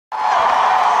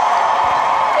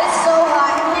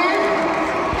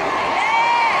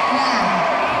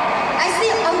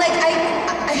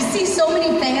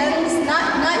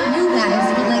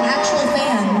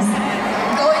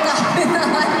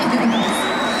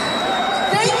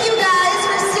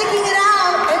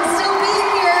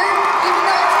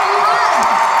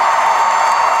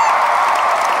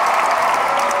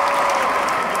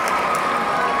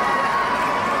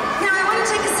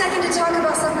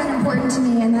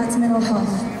that's mental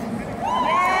health.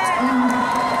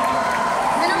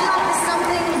 Mental health is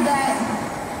something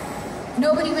that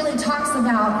nobody really talks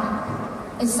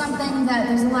about. It's something that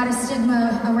there's a lot of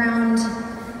stigma around,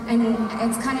 and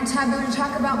it's kind of taboo to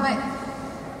talk about, but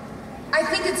I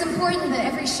think it's important that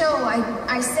every show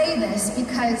I say this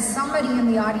because somebody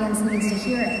in the audience needs to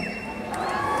hear it.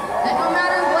 That no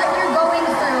matter what you're going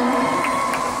through,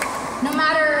 no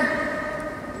matter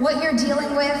what you're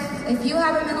dealing with, if you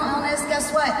have a mental illness,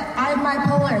 guess what? I'm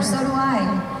bipolar, so do I.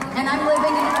 And I'm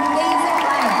living an amazing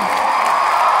life.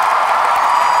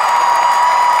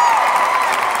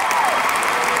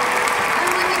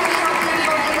 I'm living a happy and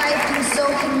healthy life, and so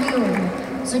can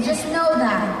you. So just know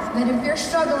that if you're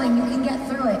struggling, you can get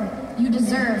through it. You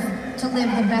deserve to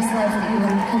live the best life that you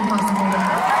can possibly live.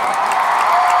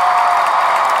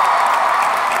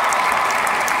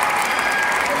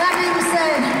 With that being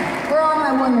said, where are all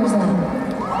my warriors at?